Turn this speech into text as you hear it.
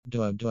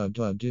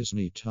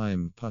Disney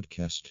Time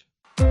Podcast.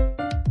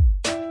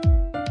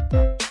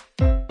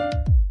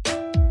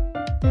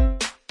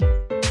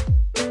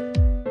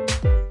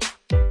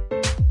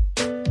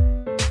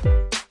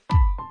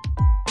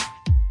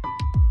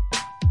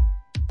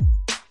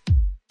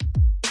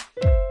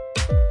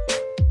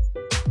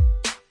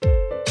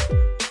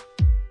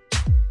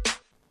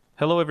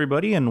 Hello,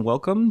 everybody, and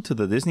welcome to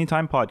the Disney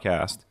Time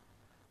Podcast.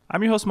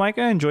 I'm your host,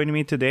 Micah, and joining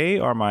me today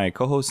are my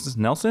co-hosts,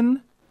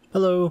 Nelson.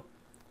 Hello.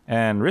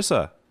 And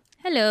Rissa.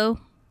 Hello.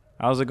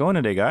 How's it going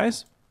today,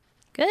 guys?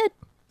 Good.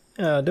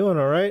 Doing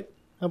all right.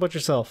 How about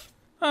yourself?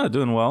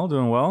 Doing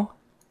well.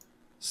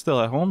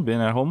 Still at home,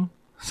 been at home,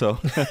 so.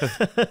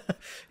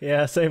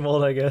 Yeah, same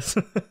old, I guess.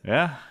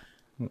 Yeah.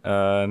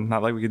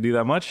 Not like we could do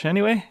that much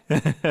anyway.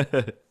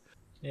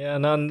 Yeah,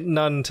 not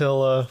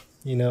until,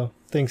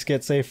 things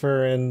get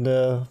safer and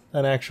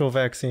an actual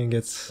vaccine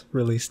gets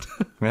released.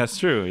 That's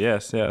true,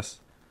 yes.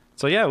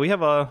 So yeah, we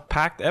have a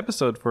packed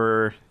episode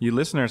for you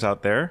listeners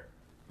out there.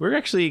 We're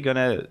actually going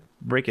to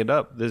break it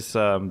up this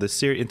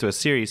into a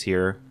series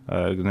here.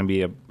 Going to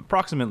be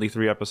approximately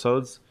 3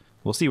 episodes.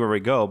 We'll see where we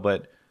go,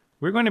 but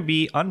we're going to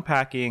be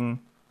unpacking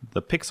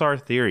the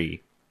Pixar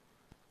theory.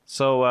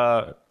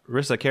 So,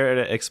 Rissa, care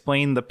to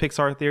explain the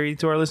Pixar theory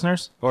to our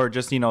listeners? Or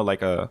just,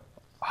 like a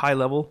high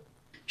level?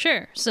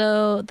 Sure.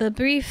 So the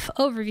brief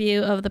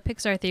overview of the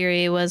Pixar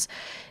theory was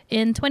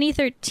in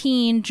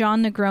 2013,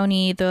 John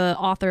Negroni, the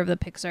author of the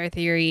Pixar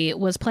theory,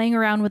 was playing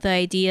around with the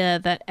idea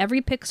that every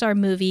Pixar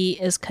movie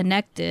is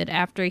connected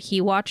after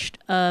he watched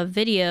a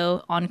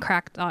video on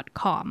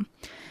crack.com.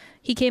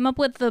 He came up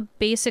with the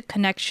basic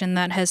connection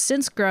that has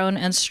since grown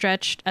and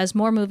stretched as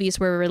more movies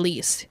were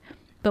released.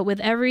 But with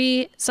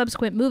every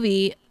subsequent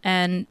movie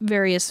and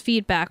various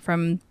feedback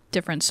from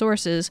different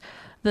sources,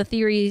 the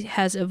theory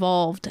has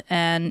evolved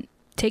and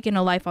taken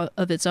a life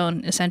of its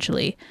own,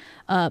 essentially.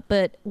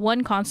 But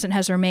one constant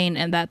has remained,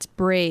 and that's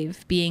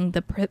Brave being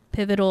the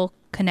pivotal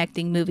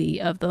connecting movie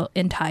of the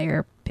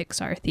entire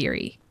Pixar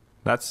theory.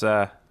 That's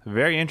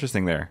very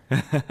interesting there.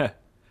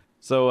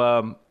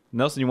 So,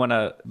 Nelson, you want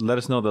to let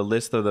us know the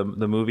list of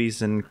the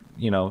movies and,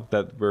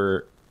 that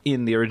were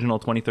in the original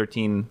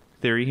 2013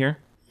 theory here?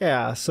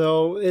 Yeah,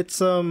 so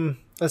it's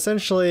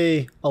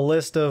essentially a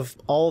list of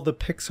all the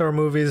Pixar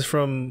movies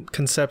from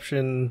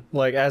conception,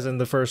 like as in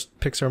the first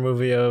Pixar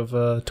movie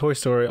of Toy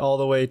Story, all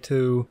the way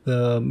to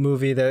the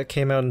movie that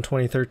came out in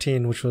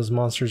 2013, which was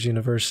Monsters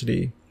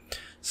University.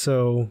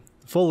 So,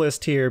 full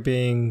list here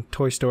being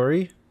Toy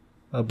Story,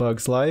 A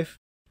Bug's Life,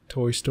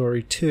 Toy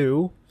Story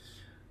 2,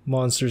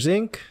 Monsters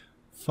Inc.,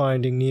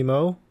 Finding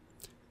Nemo,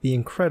 The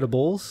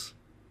Incredibles,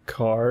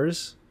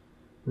 Cars,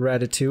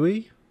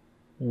 Ratatouille,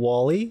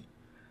 WALL-E,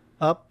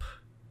 Up,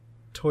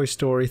 Toy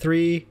Story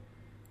 3,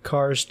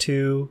 Cars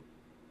 2,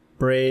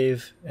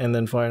 Brave, and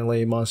then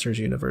finally Monsters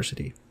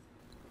University.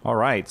 All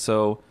right,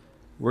 so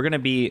we're going to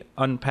be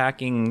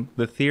unpacking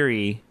the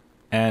theory,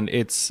 and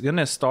it's going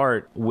to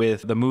start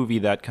with the movie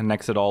that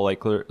connects it all, like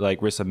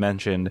Rissa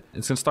mentioned.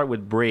 It's going to start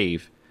with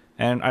Brave.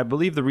 And I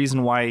believe the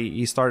reason why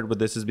he started with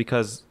this is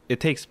because it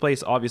takes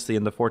place, obviously,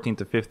 in the 14th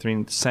to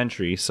 15th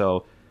century.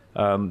 So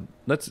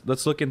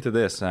let's look into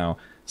this now.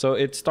 So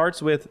it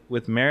starts with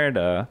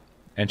Merida,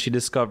 and she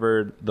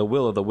discovered the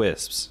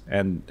will-o'-the-wisps,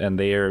 and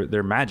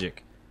they're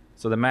magic.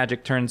 So the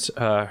magic turns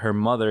her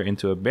mother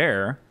into a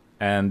bear,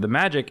 and the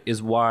magic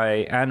is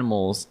why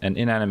animals and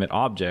inanimate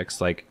objects,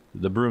 like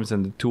the brooms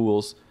and the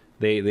tools,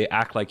 they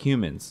act like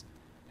humans.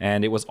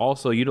 And it was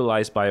also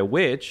utilized by a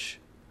witch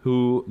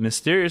who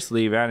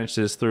mysteriously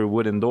vanishes through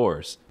wooden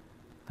doors.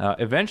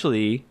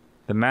 Eventually,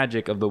 the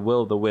magic of the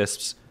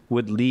will-o'-the-wisps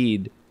would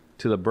lead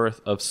to the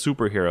birth of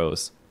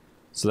superheroes.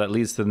 So that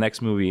leads to the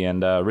next movie,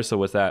 and Rissa,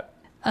 what's that?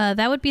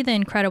 That would be The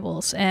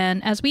Incredibles.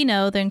 And as we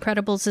know, The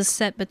Incredibles is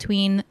set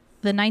between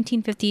the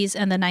 1950s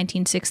and the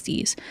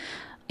 1960s.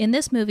 In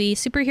this movie,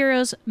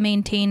 superheroes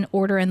maintain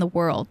order in the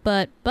world,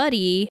 but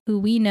Buddy, who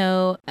we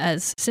know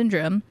as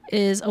Syndrome,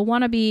 is a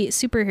wannabe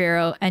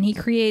superhero, and he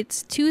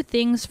creates 2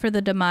 things for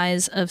the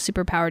demise of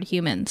superpowered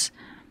humans.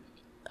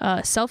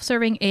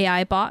 Self-serving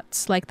AI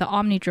bots like the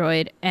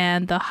Omnidroid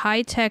and the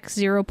high-tech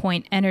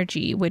zero-point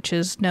energy, which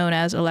is known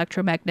as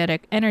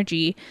electromagnetic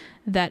energy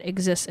that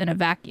exists in a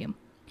vacuum.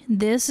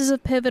 This is a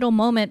pivotal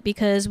moment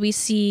because we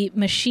see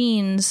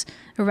machines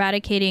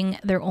eradicating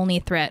their only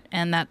threat,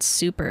 and that's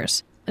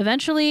supers.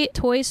 Eventually,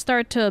 toys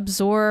start to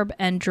absorb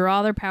and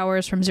draw their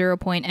powers from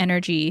zero-point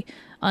energy,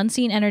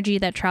 unseen energy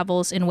that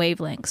travels in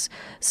wavelengths.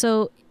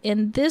 So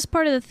in this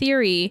part of the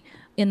theory,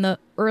 in the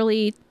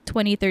early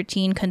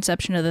 2013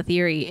 conception of the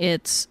theory,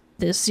 it's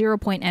this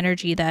zero-point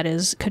energy that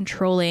is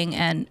controlling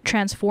and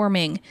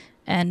transforming,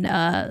 and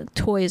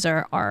toys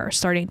are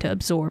starting to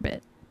absorb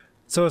it.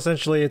 So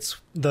essentially it's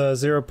the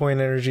 0-point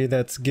energy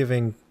that's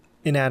giving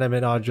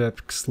inanimate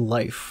objects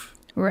life.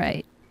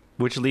 Right.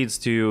 Which leads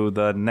to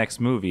the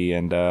next movie,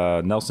 and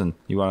Nelson,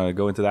 you want to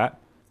go into that?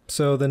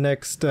 So the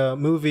next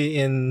movie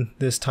in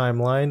this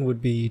timeline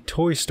would be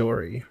Toy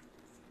Story,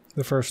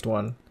 the first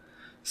one.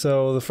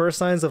 So the first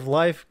signs of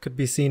life could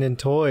be seen in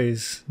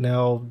toys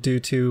now due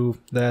to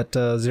that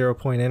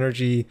 0-point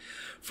energy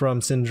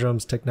from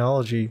Syndrome's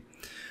technology.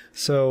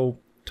 So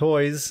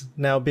toys,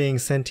 now being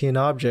sentient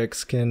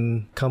objects,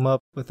 can come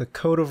up with a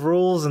code of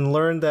rules and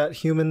learn that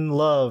human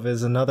love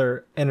is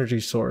another energy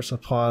source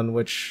upon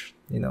which,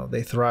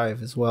 they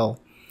thrive as well.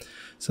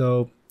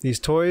 So these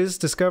toys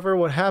discover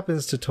what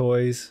happens to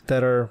toys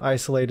that are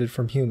isolated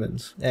from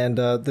humans. And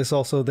this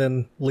also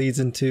then leads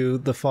into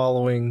the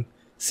following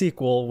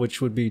sequel, which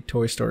would be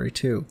Toy Story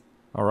 2.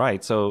 All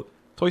right, so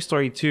Toy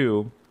Story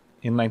 2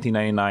 in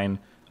 1999,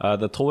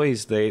 the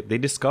toys, they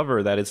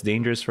discover that it's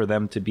dangerous for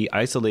them to be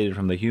isolated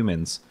from the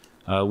humans.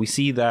 We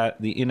see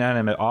that the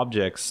inanimate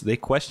objects, they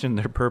question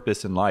their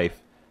purpose in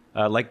life.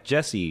 Like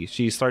Jessie,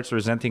 she starts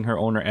resenting her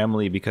owner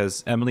Emily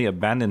because Emily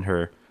abandoned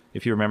her.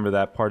 If you remember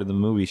that part of the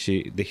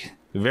movie,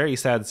 very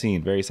sad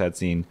scene.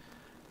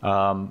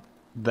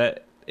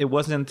 That it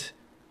wasn't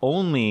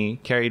only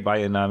carried by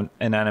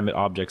inanimate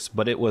objects,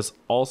 but it was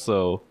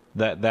also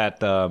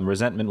that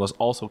resentment was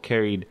also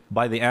carried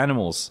by the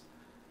animals,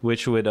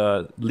 which would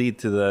lead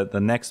to the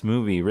next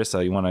movie.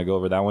 Rissa, you want to go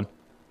over that one?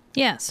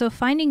 Yeah, so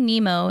Finding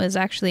Nemo is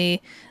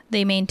actually,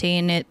 they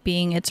maintain it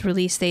being its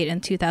release date in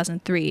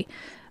 2003.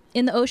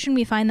 In the ocean,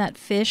 we find that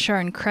fish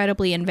are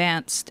incredibly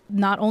advanced.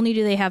 Not only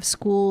do they have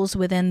schools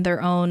within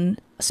their own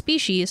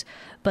species,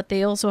 but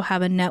they also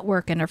have a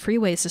network and a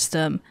freeway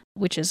system,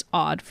 which is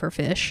odd for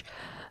fish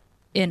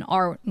in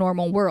our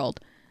normal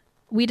world.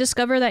 We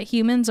discover that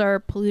humans are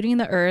polluting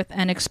the earth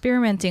and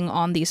experimenting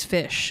on these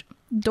fish.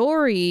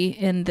 Dory,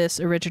 in this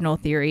original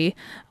theory,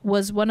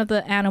 was one of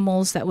the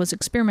animals that was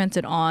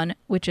experimented on,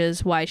 which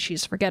is why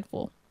she's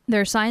forgetful. There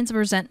are signs of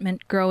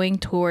resentment growing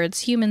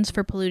towards humans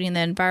for polluting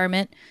the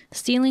environment,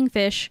 stealing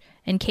fish,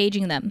 and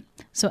caging them.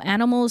 So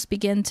animals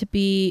begin to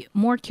be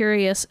more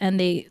curious and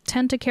they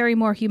tend to carry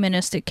more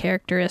humanistic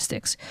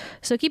characteristics.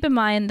 So keep in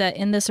mind that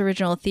in this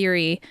original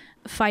theory,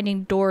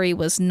 Finding Dory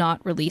was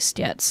not released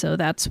yet. So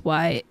that's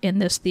why in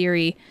this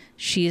theory,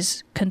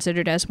 she's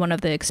considered as one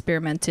of the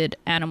experimented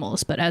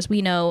animals. But as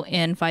we know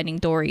in Finding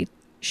Dory,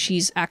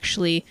 she's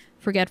actually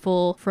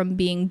forgetful from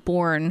being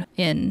born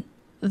in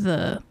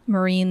the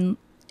Marine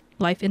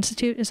Life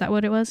Institute. Is that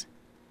what it was?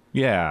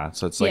 Yeah,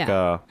 so it's like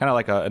kind of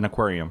like an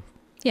aquarium.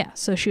 Yeah,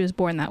 so she was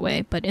born that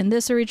way. But in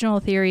this original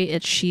theory,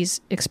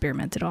 she's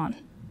experimented on.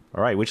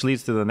 All right, which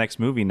leads to the next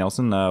movie.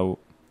 Nelson, you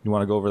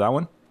want to go over that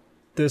one?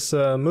 This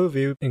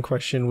movie in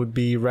question would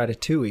be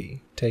Ratatouille,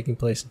 taking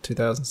place in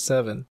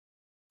 2007.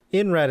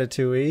 In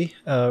Ratatouille,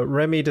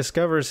 Remy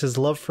discovers his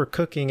love for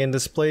cooking and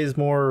displays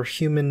more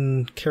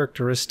human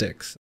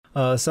characteristics.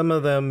 Some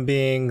of them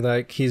being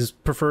like he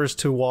prefers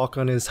to walk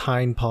on his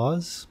hind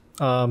paws.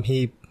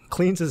 He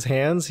cleans his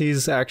hands.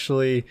 He's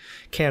actually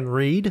can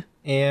read,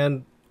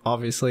 and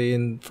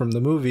obviously from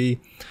the movie,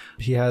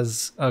 he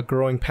has a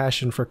growing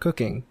passion for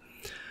cooking.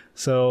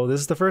 So this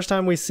is the first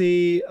time we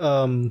see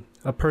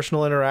a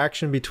personal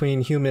interaction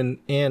between human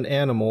and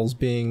animals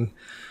being,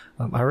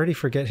 I already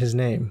forget his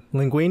name,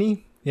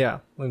 Linguini? Yeah,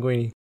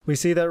 Linguini. We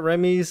see that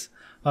Remy's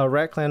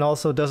rat clan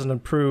also doesn't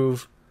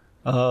approve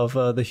of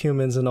the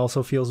humans and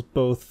also feels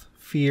both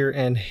fear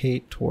and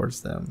hate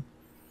towards them.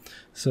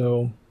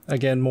 So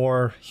again,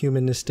 more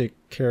humanistic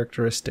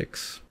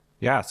characteristics.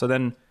 Yeah, so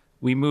then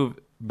we move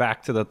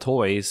back to the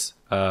toys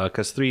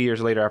because 3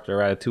 years later after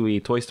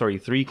Ratatouille, Toy Story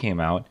 3 came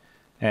out.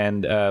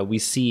 And we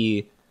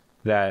see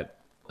that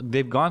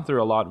they've gone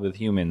through a lot with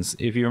humans.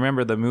 If you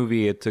remember the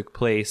movie, it took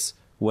place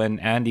when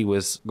Andy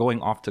was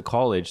going off to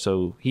college.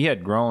 So he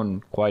had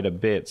grown quite a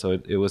bit. So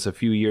it was a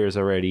few years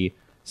already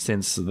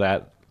since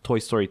that Toy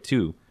Story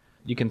 2.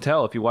 You can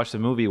tell if you watch the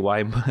movie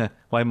why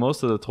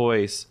most of the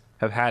toys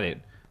have had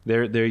it.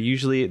 They're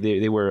usually,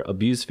 they were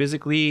abused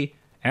physically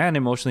and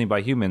emotionally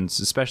by humans,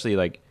 especially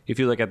like if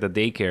you look at the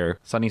daycare,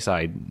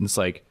 Sunnyside, it's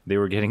like they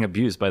were getting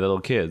abused by the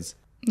little kids.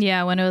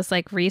 Yeah, when it was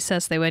like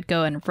recess, they would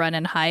go and run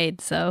and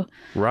hide. So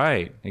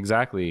right,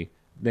 exactly.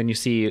 Then you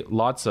see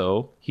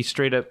Lotso. He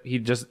straight up he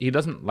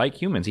doesn't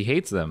like humans. He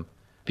hates them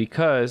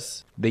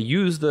because they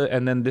use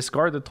and then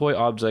discard the toy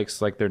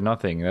objects like they're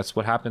nothing. That's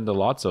what happened to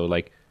Lotso.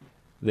 Like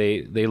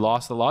they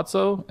lost the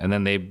Lotso and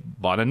then they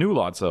bought a new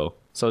Lotso.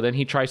 So then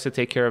he tries to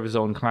take care of his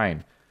own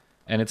kind,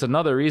 and it's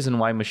another reason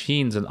why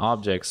machines and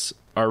objects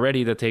are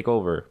ready to take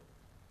over.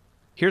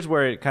 Here's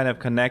where it kind of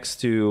connects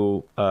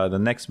to the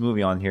next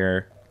movie on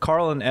here.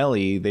 Carl and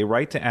Ellie, they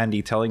write to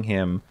Andy telling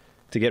him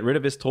to get rid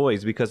of his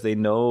toys because they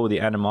know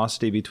the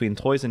animosity between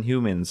toys and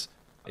humans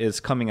is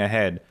coming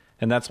ahead.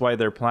 And that's why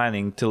they're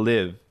planning to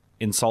live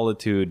in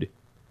solitude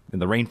in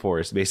the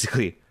rainforest,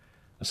 basically.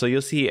 So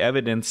you'll see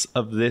evidence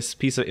of this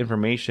piece of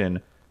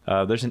information.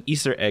 There's an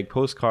Easter egg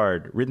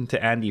postcard written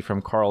to Andy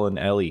from Carl and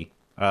Ellie.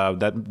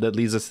 That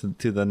leads us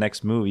to the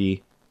next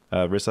movie.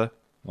 Rissa,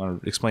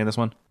 want to explain this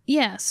one?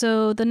 yeah,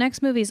 so the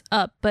next movie's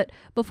Up. But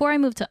before I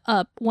move to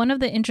Up, one of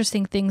the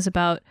interesting things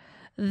about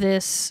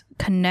this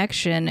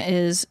connection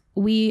is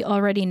we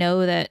already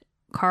know that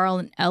Carl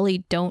and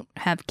Ellie don't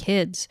have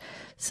kids.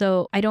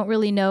 So I don't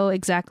really know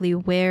exactly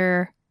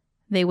where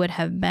they would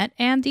have met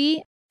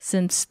Andy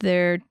since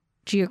they're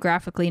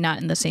geographically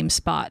not in the same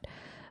spot.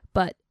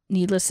 But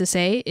needless to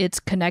say,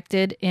 it's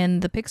connected in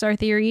the Pixar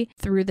theory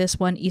through this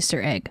one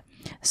Easter egg.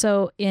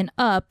 So in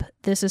Up,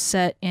 this is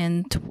set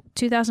in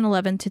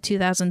 2011 to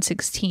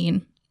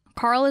 2016.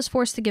 Carl is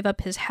forced to give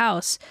up his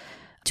house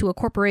to a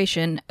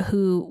corporation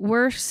who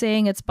we're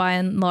saying it's by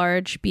and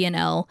large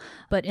B&L,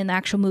 but in the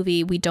actual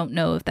movie, we don't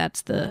know if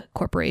that's the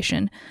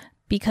corporation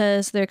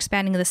because they're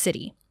expanding the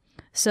city.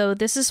 So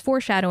this is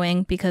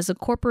foreshadowing because the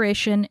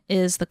corporation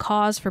is the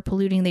cause for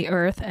polluting the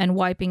earth and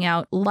wiping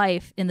out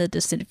life in the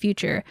distant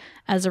future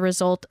as a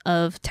result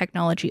of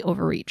technology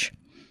overreach.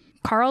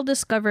 Carl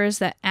discovers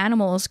that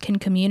animals can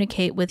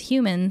communicate with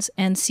humans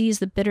and sees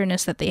the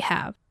bitterness that they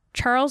have.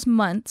 Charles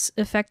Muntz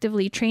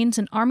effectively trains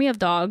an army of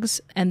dogs,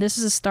 and this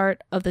is the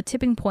start of the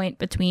tipping point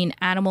between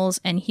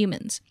animals and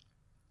humans.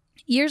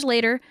 Years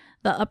later,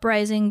 the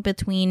uprising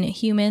between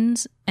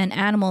humans and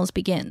animals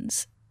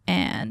begins.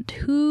 And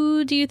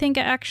who do you think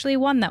actually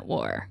won that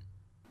war?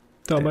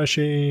 The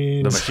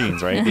machines. The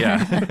machines, right?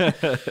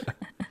 Yeah.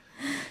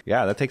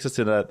 Yeah, that takes us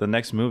to the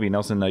next movie.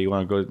 Nelson, you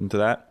want to go into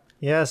that?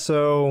 Yeah,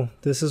 so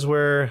this is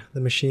where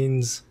the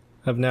machines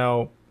have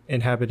now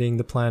inhabiting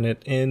the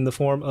planet in the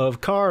form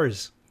of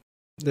cars.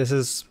 This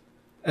is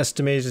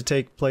estimated to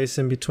take place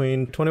in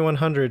between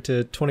 2100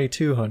 to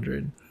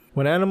 2200.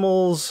 When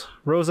animals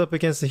rose up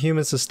against the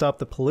humans to stop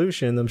the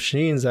pollution, the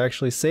machines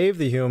actually saved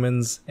the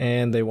humans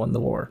and they won the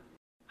war.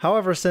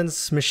 However,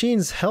 since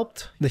machines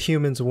helped the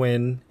humans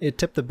win, it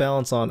tipped the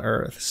balance on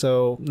Earth.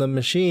 So the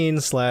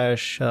machines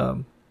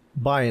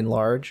by and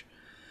large,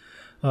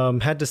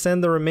 had to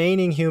send the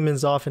remaining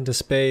humans off into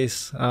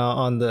space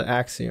on the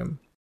Axiom.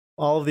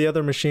 All of the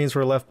other machines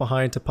were left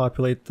behind to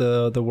populate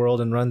the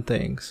world and run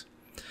things.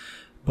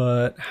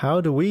 But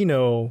how do we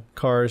know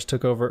cars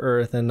took over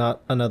Earth and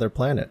not another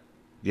planet?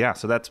 Yeah,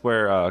 so that's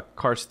where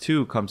Cars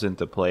 2 comes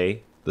into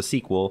play, the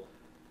sequel.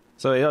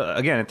 So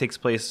again, it takes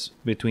place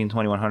between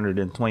 2100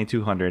 and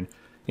 2200.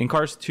 In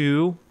Cars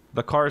 2,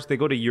 the cars, they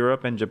go to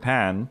Europe and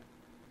Japan,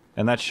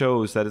 and that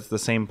shows that it's the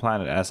same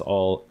planet as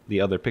all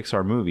the other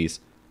Pixar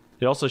movies.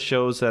 It also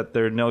shows that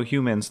there are no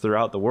humans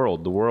throughout the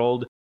world. The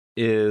world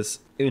is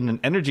in an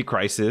energy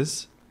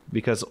crisis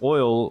because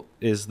oil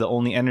is the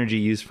only energy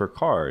used for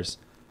cars.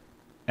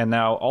 And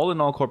now, All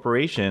in All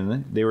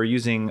Corporation, they were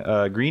using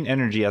green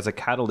energy as a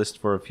catalyst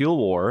for a fuel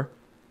war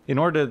in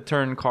order to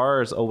turn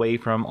cars away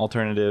from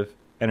alternative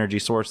energy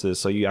sources.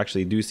 So you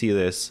actually do see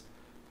this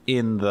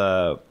in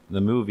the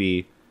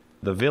movie.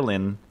 The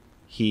villain,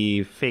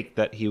 he faked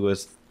that he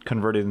was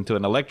converted into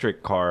an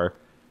electric car,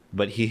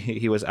 but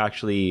he was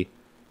actually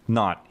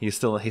not. He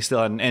still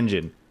had an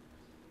engine.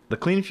 The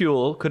clean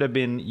fuel could have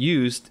been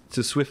used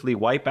to swiftly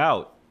wipe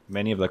out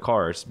many of the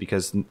cars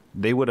because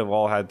they would have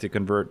all had to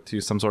convert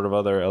to some sort of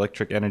other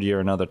electric energy or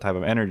another type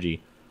of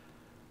energy.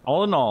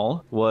 All in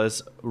All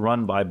was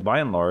run by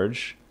and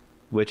large,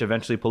 which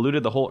eventually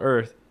polluted the whole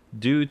earth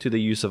due to the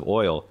use of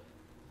oil.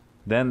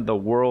 Then the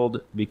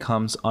world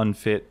becomes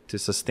unfit to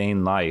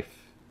sustain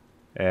life.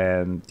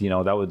 And,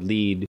 that would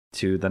lead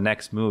to the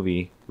next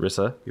movie.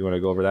 Rissa, you want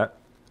to go over that?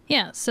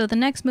 Yeah, so the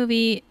next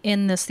movie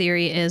in this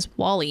theory is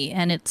WALL-E,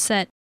 and it's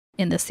set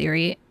in this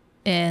theory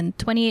in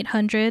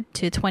 2800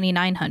 to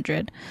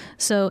 2900.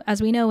 So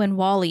as we know in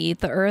WALL-E,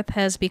 the Earth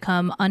has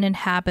become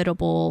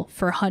uninhabitable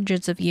for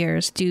hundreds of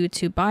years due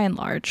to, by and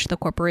large, the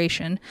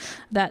corporation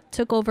that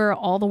took over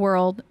all the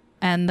world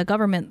and the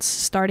governments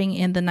starting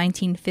in the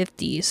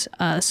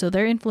 1950s. So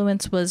their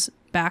influence was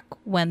back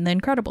when The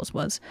Incredibles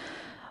was.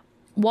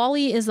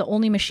 WALL-E is the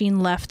only machine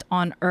left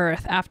on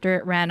Earth after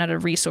it ran out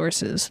of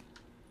resources.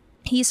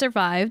 He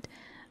survived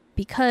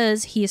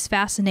because he is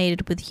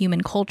fascinated with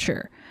human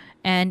culture.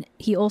 And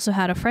he also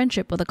had a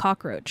friendship with a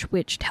cockroach,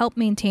 which helped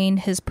maintain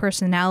his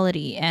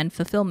personality and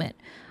fulfillment,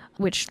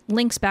 which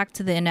links back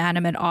to the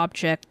inanimate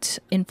object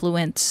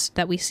influence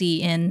that we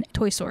see in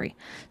Toy Story.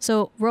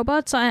 So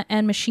robots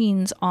and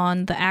machines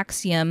on the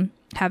Axiom,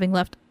 having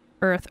left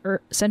Earth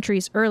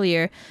centuries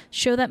earlier,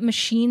 show that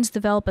machines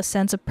develop a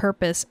sense of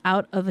purpose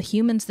out of a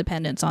human's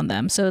dependence on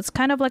them. So it's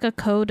kind of like a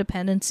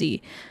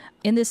codependency.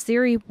 In this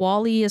theory,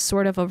 WALL-E is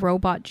sort of a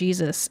robot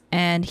Jesus,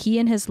 and he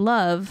and his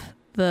love,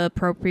 the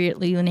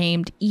appropriately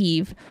named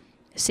Eve,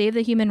 save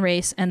the human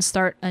race and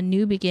start a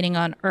new beginning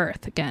on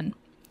Earth again.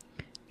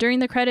 During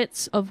the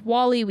credits of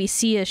WALL-E, we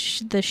see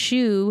the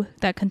shoe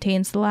that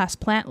contains the last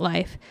plant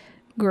life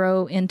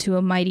grow into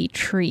a mighty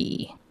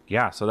tree.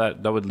 Yeah, so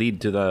that would lead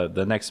to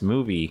the next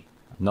movie.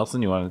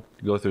 Nelson, you want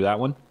to go through that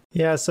one?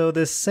 Yeah, so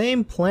this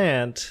same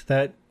plant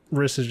that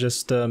Rissa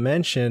just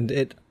mentioned,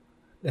 it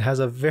has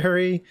a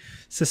very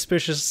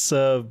suspicious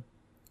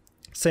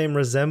same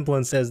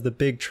resemblance as the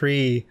big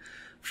tree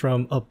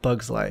from A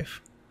Bug's Life.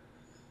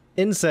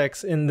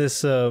 Insects in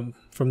this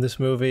from this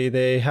movie,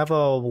 they have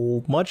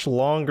a much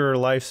longer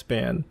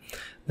lifespan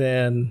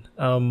than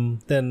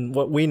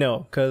what we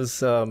know,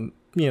 because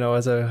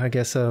as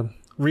a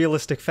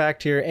realistic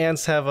fact here,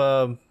 ants have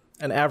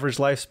an average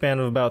lifespan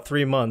of about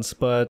 3 months.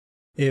 But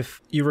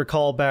if you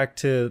recall back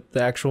to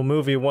the actual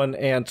movie, one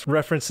ant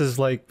references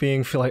like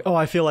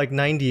I feel like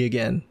 90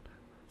 again.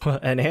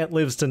 An ant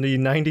lives to be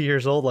 90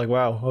 years old. Like,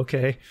 wow,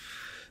 okay.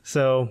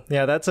 So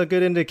yeah, that's a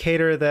good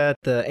indicator that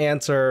the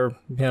ants are,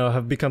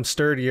 have become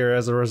sturdier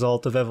as a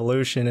result of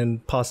evolution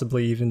and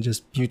possibly even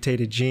just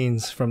mutated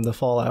genes from the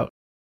fallout.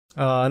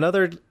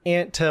 Another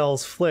ant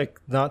tells Flick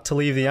not to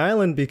leave the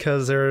island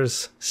because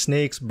there's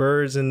snakes,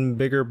 birds, and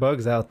bigger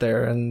bugs out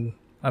there. And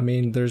I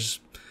mean, those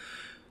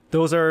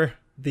are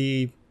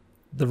the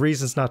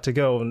reasons not to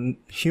go. And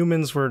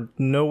humans were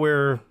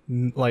nowhere,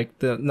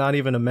 not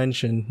even a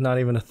mention, not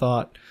even a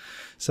thought.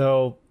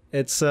 So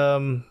it's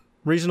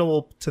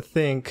reasonable to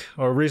think,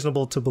 or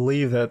reasonable to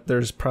believe, that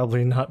there's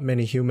probably not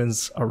many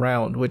humans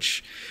around,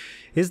 which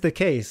is the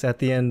case at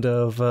the end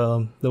of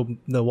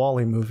the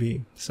WALL-E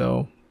movie.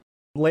 So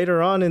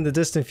later on in the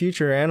distant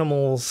future,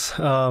 animals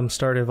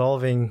start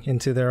evolving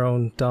into their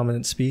own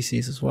dominant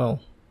species as well.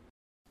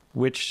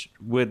 Which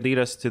would lead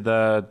us to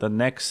the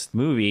next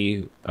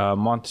movie,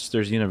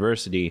 Monsters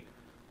University.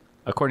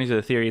 According to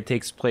the theory, it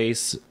takes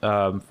place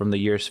from the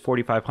years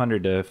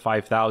 4500 to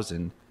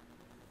 5000.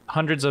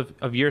 Hundreds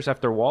of years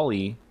after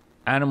WALL-E,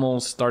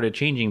 animals started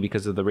changing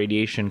because of the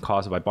radiation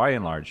caused by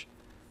Bioenlarge.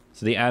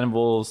 So the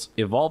animals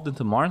evolved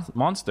into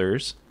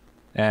monsters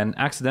and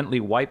accidentally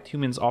wiped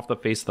humans off the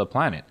face of the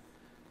planet.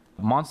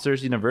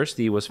 Monsters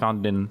University was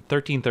founded in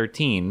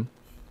 1313.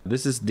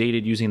 This is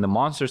dated using the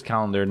monsters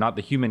calendar, not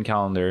the human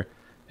calendar,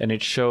 and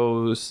it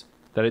shows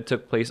that it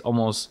took place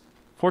almost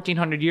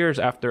 1400 years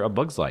after A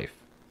Bug's Life.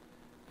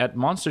 At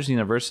Monsters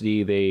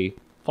University, they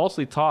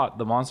falsely taught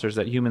the monsters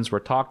that humans were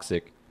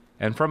toxic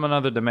and from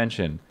another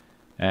dimension.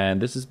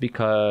 And this is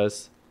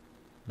because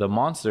the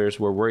monsters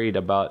were worried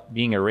about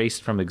being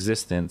erased from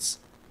existence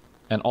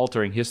and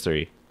altering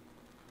history.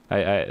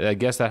 I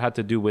guess that had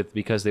to do with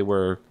because they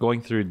were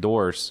going through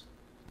doors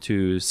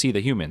to see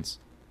the humans.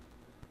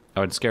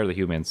 Or scare the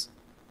humans.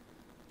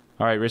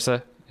 All right,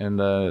 Rissa, and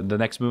the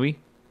next movie?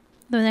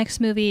 The next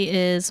movie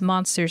is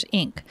Monsters,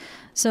 Inc.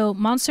 So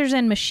Monsters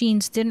and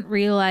Machines didn't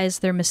realize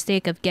their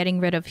mistake of getting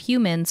rid of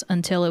humans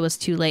until it was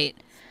too late.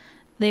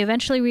 They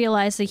eventually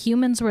realized that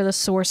humans were the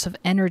source of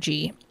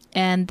energy,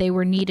 and they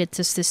were needed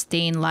to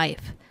sustain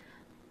life.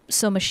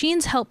 So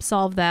machines help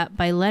solve that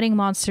by letting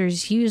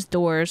monsters use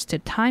doors to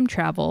time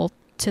travel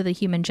to the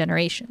human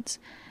generations.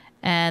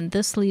 And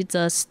this leads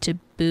us to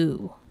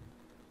Boo.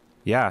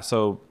 Yeah,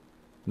 so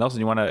Nelson,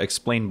 you want to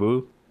explain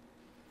Boo?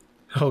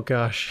 Oh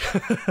gosh.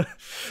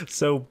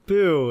 So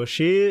Boo,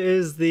 she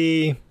is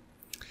a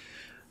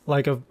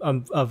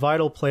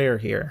vital player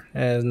here,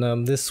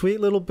 and this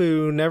sweet little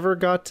Boo never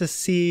got to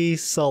see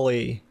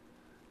Sully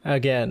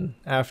again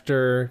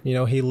after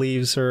he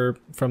leaves her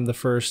from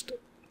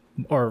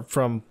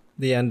from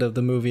the end of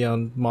the movie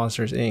on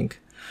Monsters Inc.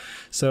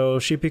 So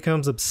she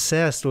becomes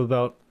obsessed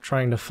about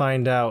trying to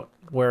find out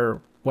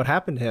what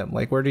happened to him,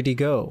 where did he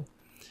go,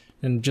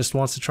 and just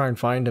wants to try and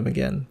find him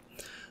again.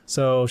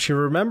 So she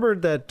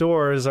remembered that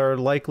doors are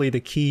likely the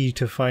key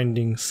to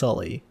finding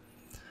Sully.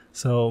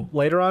 So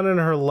later on in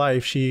her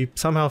life, she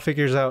somehow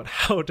figures out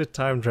how to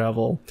time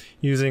travel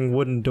using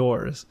wooden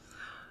doors.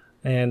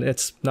 And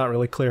it's not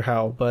really clear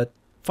how, but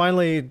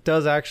finally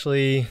does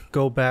actually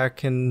go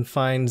back and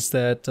finds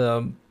that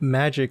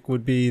magic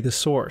would be the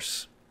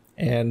source.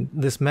 And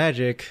this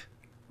magic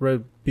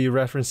would be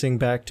referencing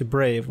back to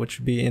Brave, which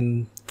would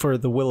be for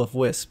the Will of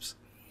Wisps.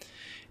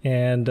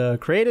 And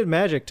created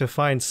magic to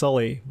find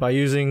Sully by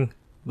using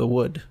the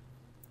wood.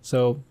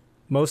 So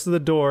most of the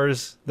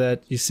doors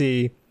that you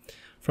see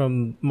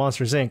from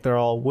Monsters Inc., they're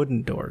all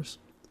wooden doors.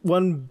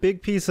 One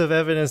big piece of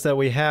evidence that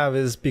we have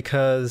is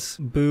because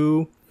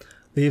Boo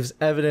leaves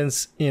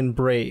evidence in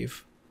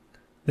Brave.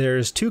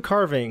 There's 2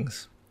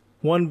 carvings,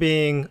 one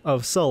being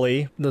of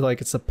Sully,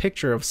 it's a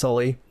picture of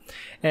Sully,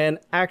 and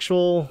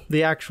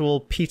the actual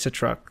pizza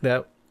truck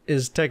that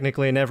is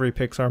technically in every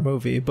Pixar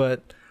movie,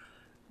 but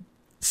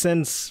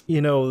since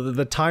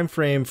the time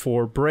frame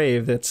for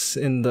Brave that's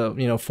in the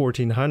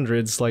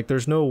 1400s,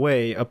 there's no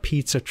way a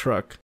pizza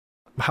truck,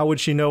 how would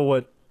she know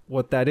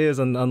what that is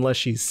unless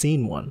she's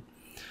seen one?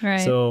 Right.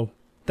 So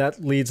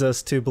that leads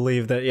us to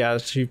believe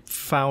that she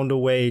found a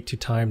way to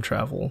time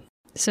travel.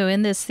 So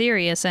in this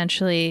theory,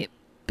 essentially,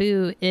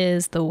 Boo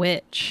is the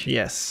witch.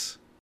 Yes.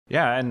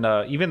 Yeah, and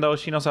even though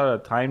she knows how to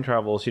time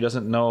travel, she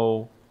doesn't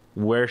know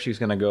where she's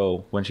going to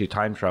go when she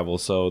time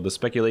travels. So the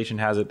speculation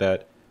has it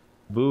that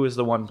Boo is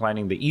the one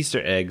planting the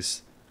Easter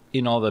eggs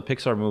in all the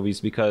Pixar movies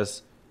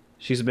because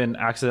she's been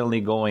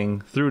accidentally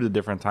going through the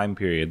different time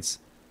periods.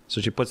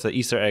 So she puts the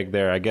Easter egg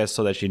there, I guess,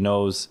 so that she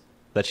knows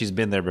that she's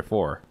been there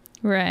before.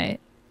 Right.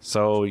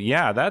 So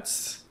yeah,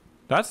 that's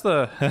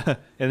the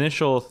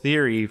initial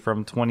theory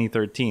from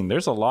 2013.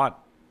 There's a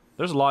lot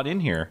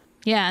in here.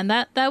 Yeah, and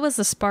that was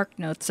the spark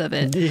notes of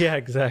it. Yeah,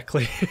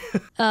 exactly.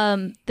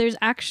 There's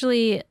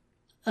actually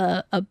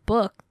a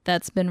book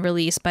that's been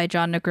released by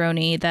John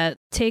Negroni that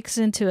takes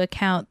into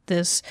account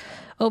this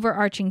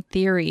overarching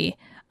theory.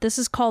 This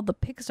is called the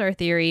Pixar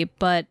theory,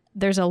 but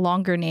there's a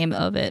longer name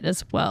of it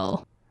as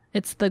well.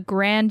 It's the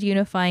grand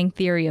unifying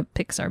theory of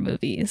Pixar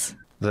movies.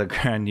 The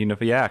grand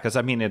yeah, because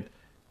I mean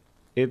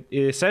it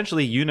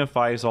essentially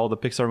unifies all the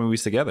Pixar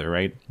movies together,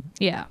 right?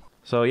 Yeah.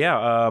 So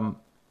yeah,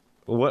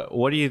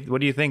 what do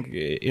you think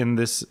in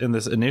this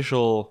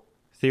initial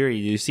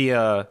theory? Do you see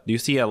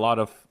a lot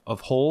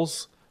of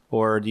holes,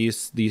 or do you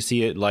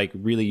see it like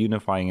really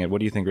unifying it? What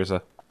do you think,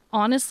 Rissa?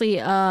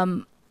 Honestly,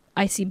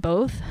 I see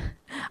both.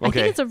 I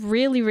Okay. think it's a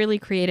really, really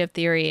creative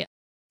theory.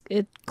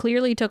 It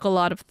clearly took a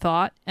lot of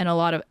thought and a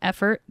lot of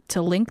effort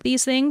to link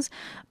these things,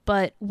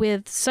 but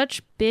with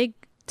such big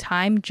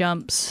time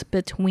jumps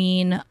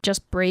between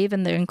just Brave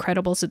and The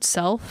Incredibles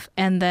itself,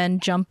 and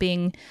then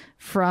jumping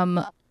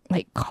from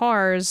like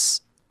Cars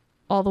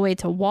all the way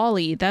to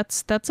Wall-E,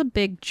 that's a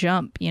big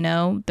jump, you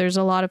know? There's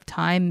a lot of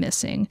time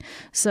missing.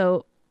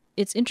 So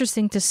it's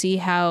interesting to see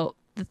how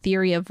the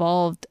theory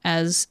evolved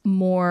as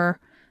more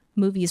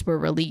movies were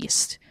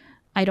released.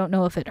 I don't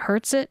know if it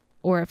hurts it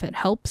or if it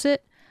helps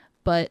it,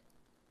 but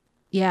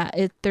yeah,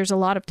 there's a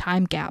lot of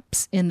time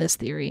gaps in this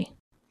theory.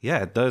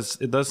 Yeah, it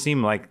does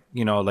seem like,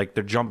 you know, like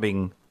they're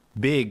jumping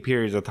big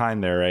periods of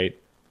time there, right?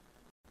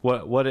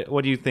 What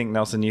do you think,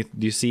 Nelson? Do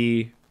you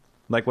see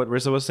like what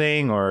Rissa was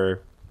saying, or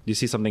do you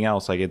see something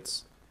else? Like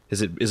is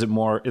it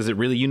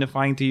really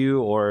unifying to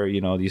you, or,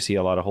 you know, do you see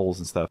a lot of holes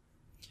and stuff?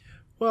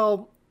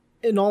 Well,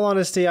 in all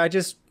honesty, I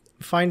just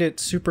find it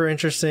super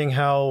interesting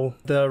how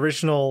the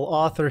original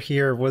author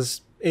here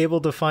was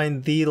able to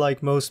find the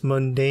like most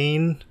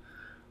mundane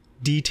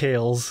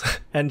details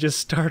and just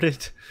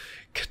started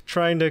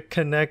trying to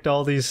connect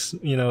all these,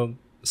 you know,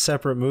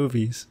 separate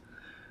movies.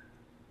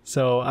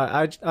 So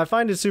I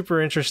find it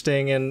super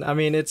interesting, and I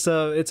mean it's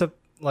a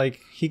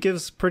like he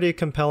gives pretty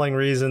compelling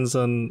reasons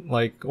and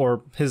like,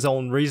 or his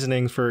own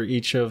reasoning for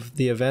each of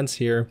the events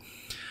here.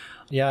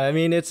 Yeah, I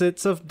mean it's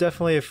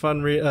definitely a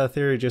fun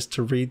theory just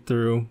to read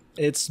through.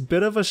 It's a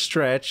bit of a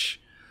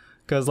stretch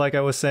because, like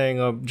I was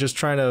saying, just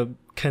trying to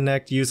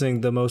connect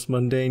using the most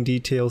mundane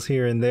details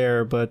here and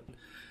there, but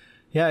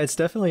yeah, it's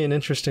definitely an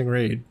interesting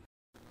read.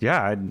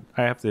 Yeah,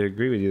 I have to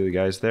agree with you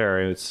guys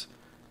there. It's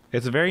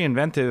very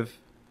inventive,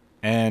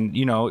 and,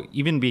 you know,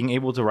 even being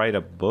able to write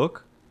a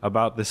book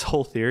about this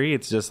whole theory,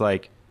 it's just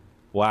like,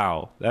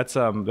 wow,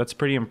 that's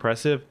pretty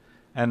impressive.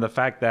 And the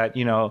fact that,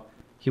 you know,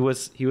 he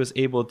was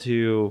able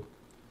to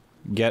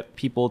get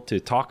people to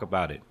talk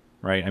about it,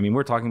 right? I mean,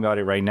 we're talking about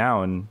it right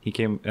now, and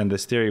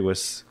this theory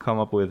was come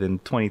up with in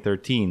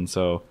 2013.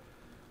 So,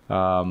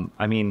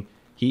 I mean,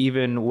 he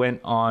even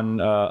went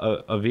on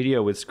a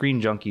video with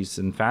Screen Junkies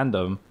and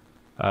Fandom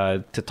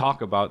to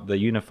talk about the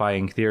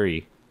unifying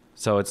theory.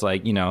 So it's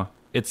like, you know,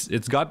 it's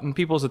gotten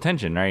people's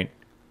attention, right?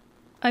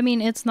 I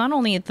mean, it's not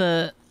only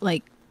the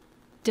like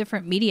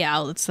different media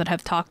outlets that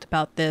have talked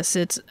about this,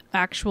 it's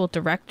actual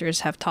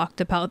directors have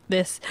talked about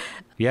this.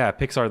 Yeah,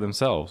 Pixar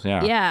themselves.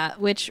 Yeah. Yeah,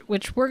 which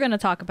we're going to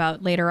talk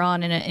about later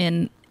on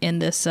in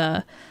this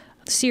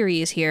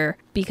series here,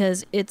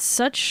 because it's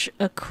such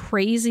a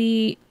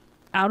crazy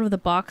out of the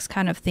box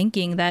kind of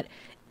thinking that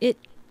it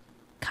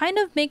kind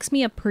of makes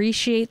me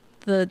appreciate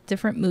the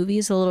different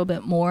movies a little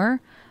bit more.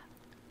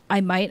 I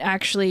might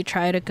actually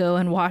try to go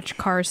and watch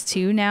Cars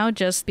 2 now,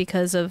 just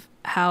because of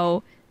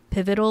how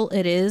pivotal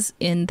it is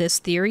in this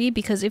theory.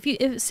 Because if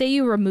say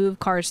you remove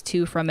Cars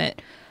 2 from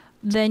it,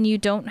 then you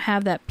don't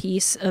have that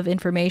piece of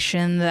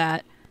information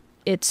that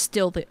it's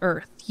still the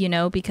Earth, you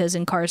know, because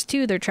in Cars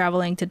 2 they're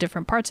traveling to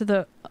different parts of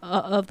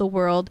the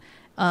world,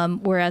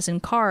 whereas in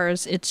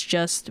Cars it's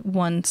just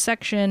one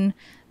section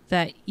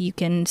that you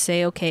can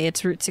say, okay,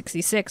 it's Route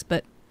 66,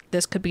 but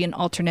this could be an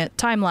alternate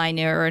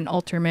timeline or an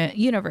alternate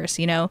universe,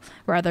 you know,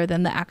 rather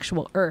than the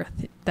actual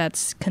Earth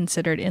that's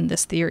considered in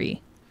this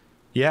theory.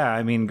 Yeah,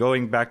 I mean,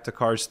 going back to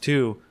Cars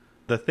 2,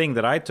 the thing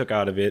that I took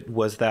out of it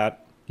was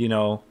that, you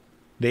know,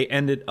 they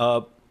ended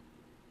up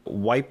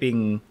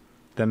wiping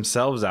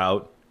themselves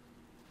out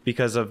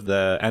because of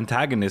the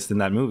antagonist in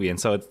that movie. And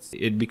so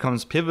it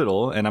becomes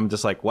pivotal, and I'm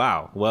just like,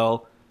 wow,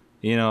 well,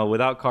 you know,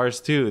 without Cars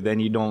 2,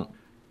 then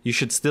you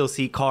should still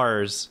see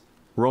cars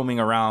roaming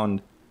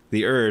around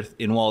the Earth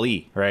in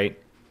Wall-E, right?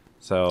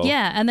 So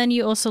yeah, and then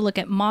you also look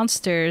at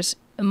Monsters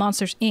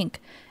Inc.,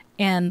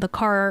 and the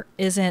car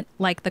isn't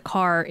like the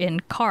car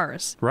in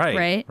Cars,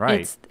 right?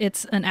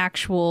 It's an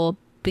actual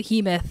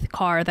behemoth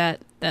car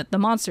that the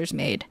monsters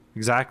made.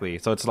 Exactly.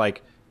 So it's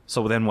like,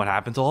 so then what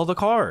happened to all the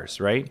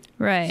cars, right?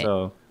 Right.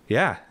 So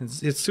yeah,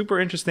 it's super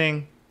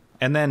interesting.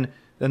 And then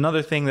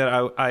another thing that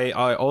I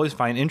always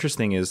find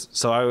interesting is,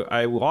 so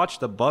I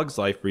watched A Bug's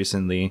Life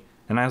recently,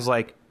 and I was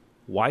like,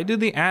 why do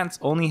the ants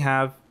only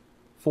have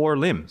 4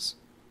 limbs?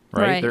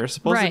 Right? They're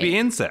supposed to be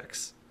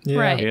insects. Yeah.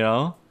 Right. You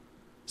know?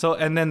 So,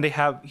 and then they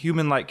have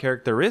human-like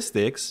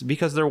characteristics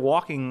because they're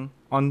walking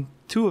on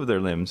 2 of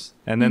their limbs,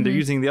 and then they're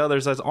using the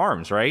others as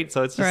arms, right?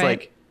 So it's just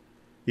like,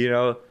 you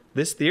know,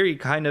 this theory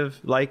kind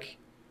of like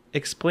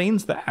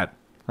explains that.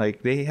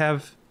 Like, they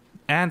have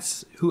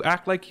ants who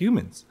act like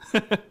humans.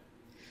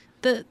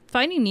 The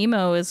Finding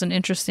Nemo is an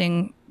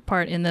interesting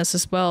part in this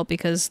as well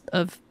because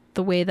of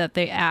the way that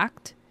they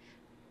act.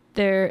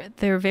 They're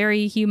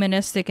very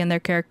humanistic in their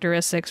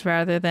characteristics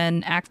rather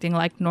than acting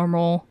like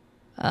normal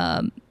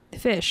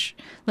fish.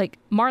 Like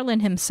Marlin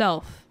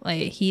himself,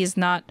 like he is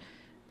not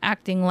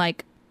acting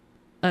like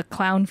a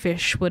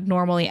clownfish would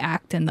normally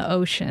act in the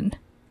ocean.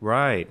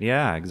 Right.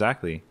 Yeah,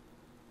 exactly.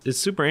 it's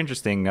super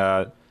interesting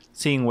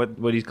seeing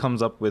what he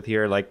comes up with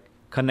here, like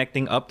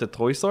connecting up to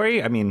Toy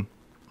Story. I mean,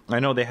 I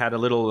know they had a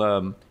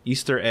little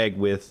Easter egg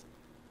with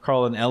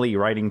Carl and Ellie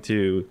writing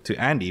to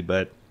Andy,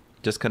 but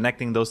just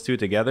connecting those two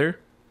together,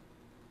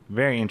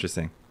 very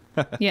interesting.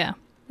 Yeah.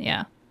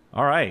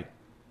 All right.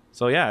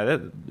 So yeah,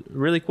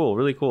 really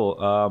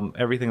cool.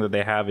 Everything that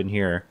they have in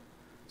here.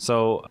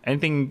 So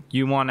anything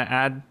you want to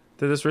add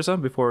to this,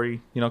 Rissa, before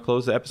we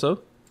close the episode?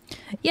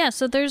 Yeah,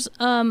 so there's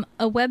a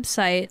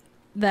website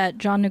that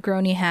Jon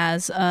Negroni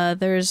has.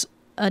 There's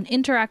an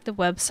interactive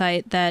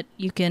website that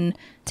you can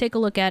take a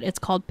look at. It's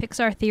called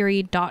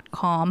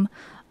pixartheory.com.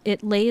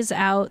 It lays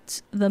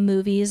out the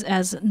movies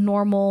as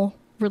normal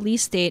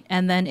release date,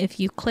 and then if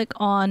you click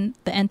on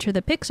the Enter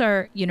the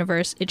Pixar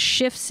universe, it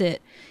shifts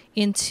it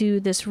into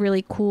this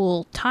really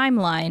cool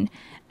timeline.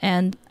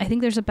 And I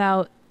think there's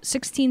about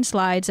 16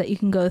 slides that you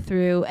can go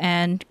through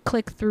and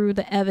click through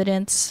the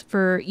evidence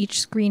for each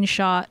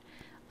screenshot.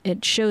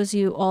 It shows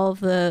you all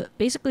of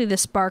basically the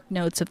spark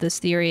notes of this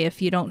theory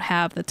if you don't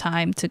have the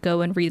time to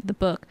go and read the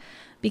book,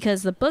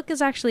 because the book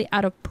is actually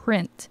out of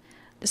print.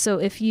 So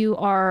if you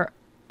are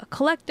a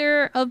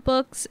collector of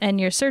books and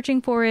you're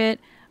searching for it,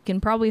 you can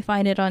probably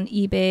find it on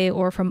eBay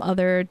or from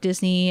other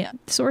Disney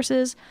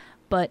sources,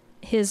 but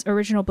his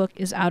original book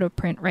is out of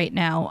print right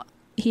now.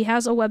 He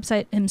has a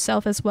website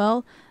himself as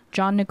well,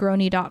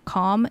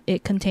 jonnegroni.com.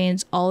 It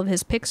contains all of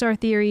his Pixar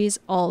theories,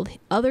 all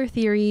other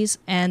theories,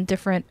 and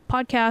different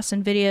podcasts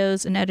and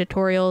videos and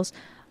editorials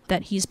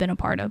that he's been a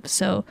part of.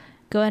 So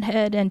go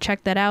ahead and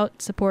check that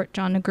out. Support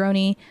Jon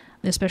Negroni,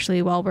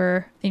 especially while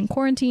we're in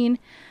quarantine,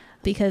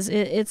 because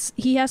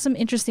he has some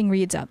interesting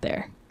reads out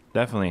there.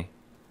 Definitely.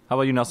 How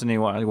about you, Nelson? You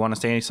want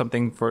to say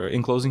something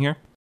in closing here?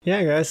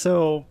 Yeah, guys.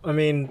 So, I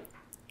mean,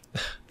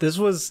 this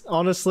was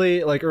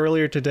honestly, like,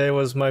 earlier today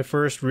was my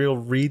first real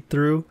read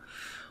through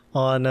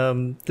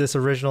on this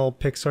original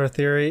Pixar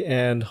theory,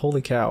 and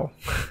holy cow,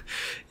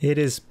 it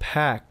is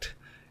packed.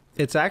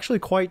 It's actually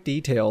quite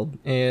detailed,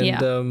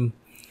 and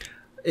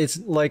it's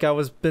like I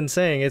was been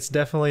saying, it's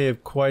definitely a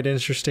quite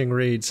interesting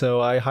read.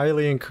 So I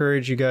highly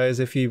encourage you guys,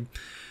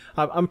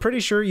 I'm pretty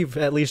sure you've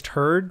at least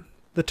heard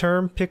the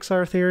term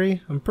Pixar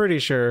theory. I'm pretty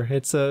sure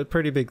it's a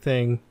pretty big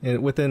thing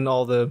within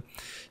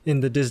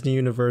in the Disney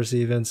universe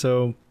even.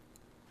 So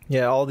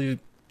yeah, all the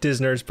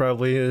Disneyers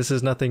probably, this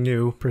is nothing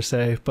new per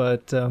se,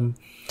 but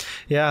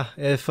yeah,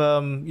 if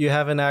you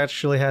haven't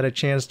actually had a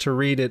chance to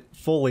read it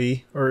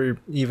fully, or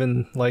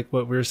even like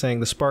what we were saying,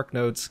 the spark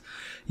notes,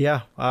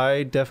 yeah,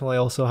 I definitely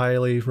also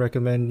highly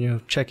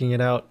recommend checking it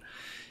out.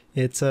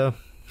 It's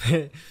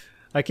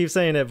I keep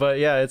saying it, but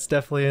yeah, it's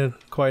definitely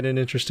quite an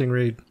interesting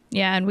read.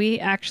 Yeah, and we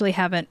actually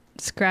haven't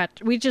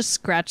we just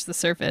scratched the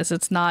surface.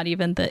 It's not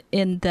even the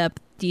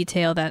in-depth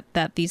detail that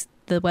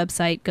the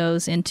website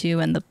goes into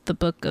and the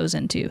book goes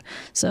into.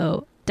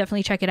 So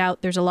definitely check it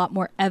out. There's a lot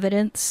more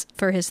evidence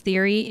for his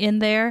theory in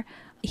there.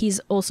 He's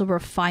also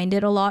refined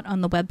it a lot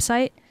on the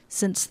website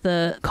since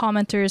the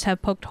commenters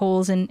have poked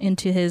holes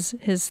into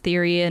his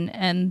theory,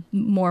 and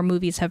more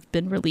movies have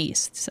been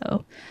released.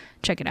 So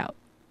check it out.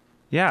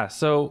 Yeah,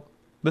 so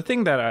the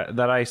thing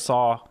that I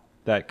saw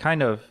that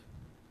kind of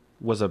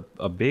was a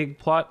big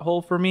plot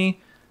hole for me,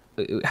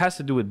 it has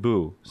to do with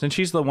Boo. Since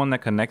she's the one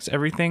that connects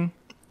everything,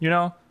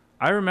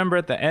 I remember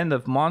at the end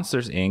of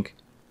Monsters, Inc.,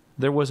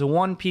 there was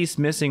one piece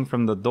missing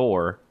from the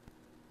door,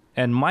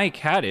 and Mike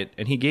had it,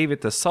 and he gave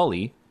it to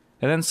Sully,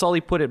 and then Sully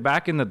put it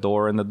back in the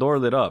door, and the door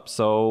lit up.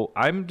 So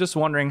I'm just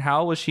wondering,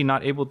 how was she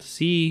not able to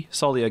see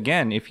Sully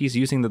again if he's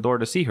using the door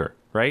to see her,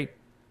 right?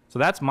 So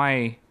that's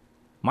my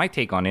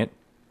take on it.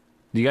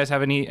 Do you guys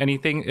have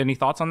any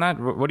thoughts on that?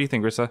 What do you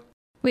think, Rissa?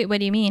 Wait, what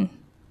do you mean?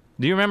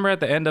 Do you remember at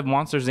the end of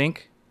Monsters, Inc.,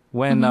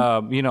 when,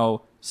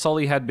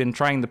 Sully had been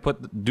trying to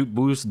put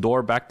Boo's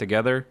door back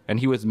together, and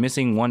he was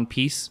missing one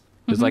piece?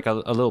 There's like a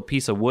little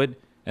piece of wood,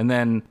 and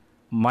then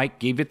Mike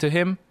gave it to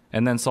him,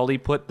 and then Sully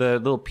put the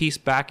little piece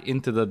back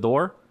into the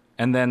door,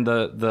 and then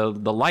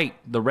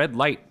the red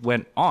light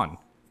went on.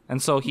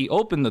 And so he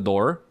opened the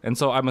door, and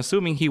so I'm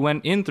assuming he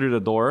went in through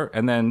the door,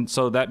 and then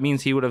so that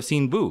means he would have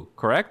seen Boo,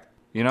 correct?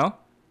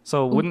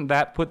 So wouldn't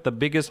that put the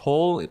biggest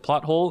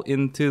plot hole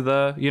into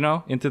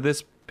into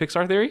this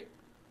Pixar theory?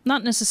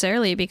 Not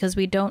necessarily, because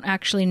we don't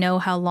actually know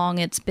how long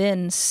it's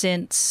been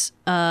since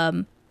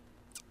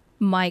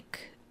Mike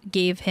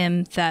gave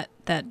him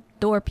that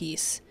door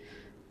piece.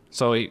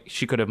 So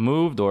she could have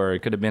moved, or it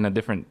could have been a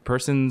different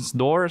person's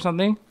door or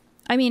something?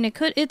 I mean, it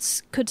could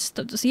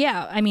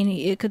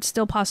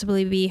still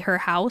possibly be her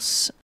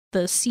house.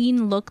 The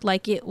scene looked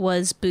like it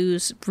was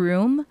Boo's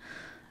room,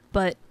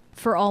 but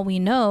for all we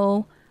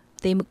know,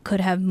 they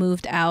could have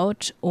moved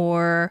out,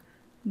 or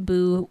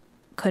Boo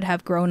could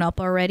have grown up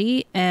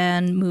already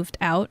and moved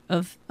out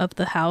of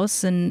the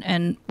house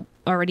and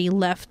already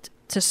left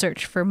to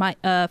search for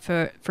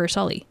for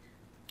Sully.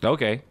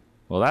 Okay,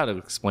 well that'll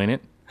explain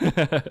it.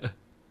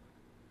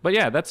 But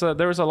yeah,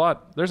 there's a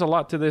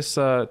lot to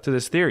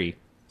this theory.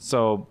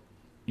 So,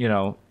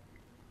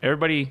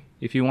 everybody,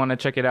 if you want to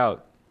check it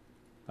out,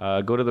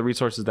 go to the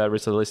resources that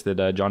Rissa listed,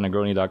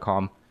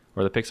 jonnegroni.com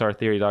or the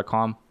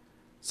pixartheory.com.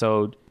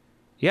 So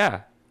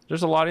yeah,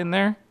 there's a lot in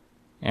there.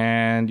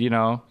 And, you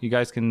know, you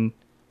guys can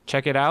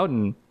check it out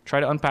and try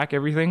to unpack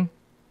everything.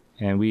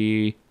 And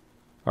we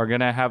are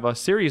going to have a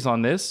series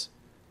on this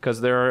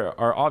because there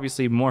are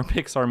obviously more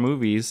Pixar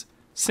movies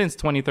since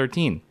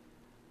 2013.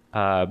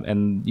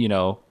 And, you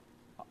know,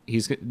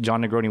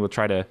 John Negroni will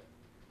try to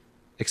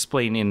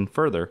explain in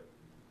further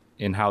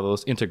in how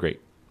those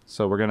integrate.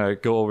 So we're going to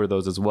go over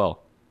those as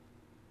well.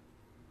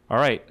 All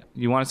right.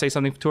 You want to say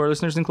something to our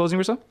listeners in closing,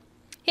 Rissa?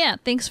 Yeah,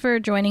 thanks for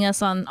joining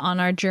us on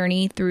our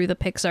journey through the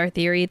Pixar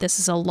theory. This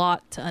is a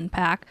lot to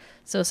unpack.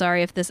 So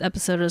sorry if this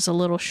episode is a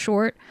little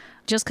short,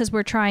 just because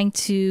we're trying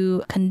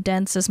to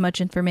condense as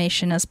much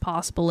information as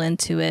possible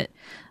into it.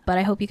 But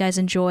I hope you guys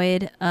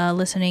enjoyed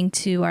listening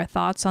to our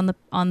thoughts on the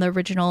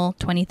original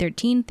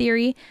 2013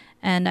 theory.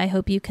 And I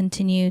hope you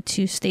continue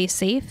to stay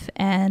safe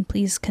and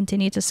please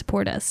continue to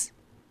support us.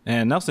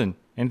 And Nelson,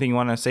 anything you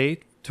want to say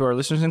to our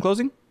listeners in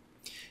closing?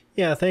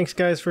 Yeah, thanks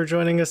guys for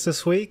joining us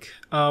this week.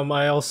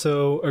 I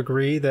also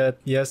agree that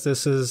yes,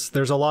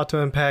 there's a lot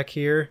to unpack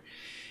here,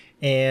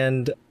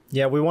 and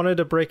yeah, we wanted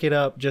to break it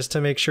up just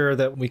to make sure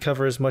that we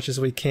cover as much as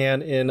we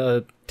can in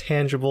a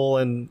tangible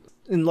and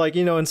in like,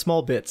 you know, in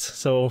small bits,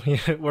 so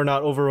we're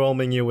not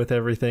overwhelming you with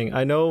everything.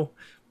 I know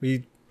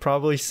we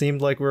probably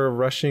seemed like we were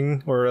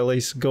rushing, or at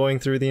least going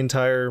through the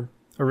entire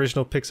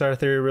original Pixar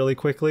theory really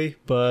quickly,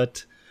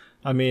 but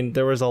I mean,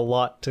 there was a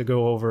lot to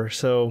go over,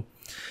 so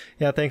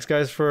yeah, thanks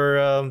guys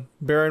for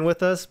bearing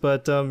with us,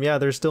 but yeah,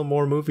 there's still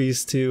more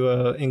movies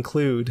to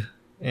include,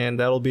 and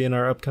that'll be in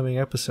our upcoming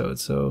episode,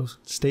 so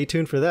stay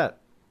tuned for that.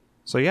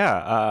 So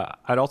yeah,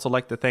 I'd also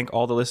like to thank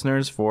all the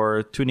listeners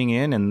for tuning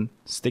in and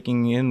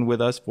sticking in with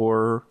us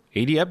for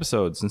 80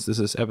 episodes, since this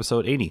is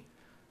episode 80.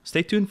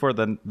 Stay tuned for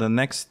the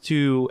next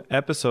 2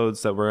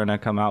 episodes that we're going to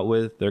come out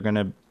with. They're going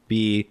to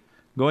be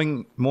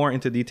going more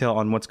into detail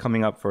on what's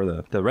coming up for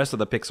the rest of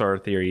the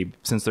Pixar theory,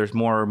 since there's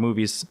more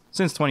movies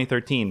since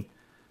 2013.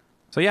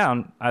 So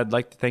yeah, I'd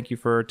like to thank you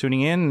for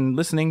tuning in and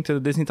listening to the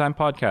Disney Time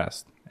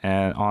podcast.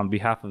 And on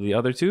behalf of the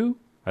other 2,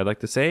 I'd like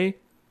to say,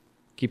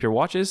 keep your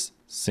watches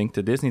synced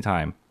to Disney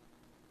Time.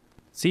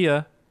 See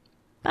ya.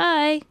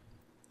 Bye.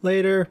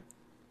 Later.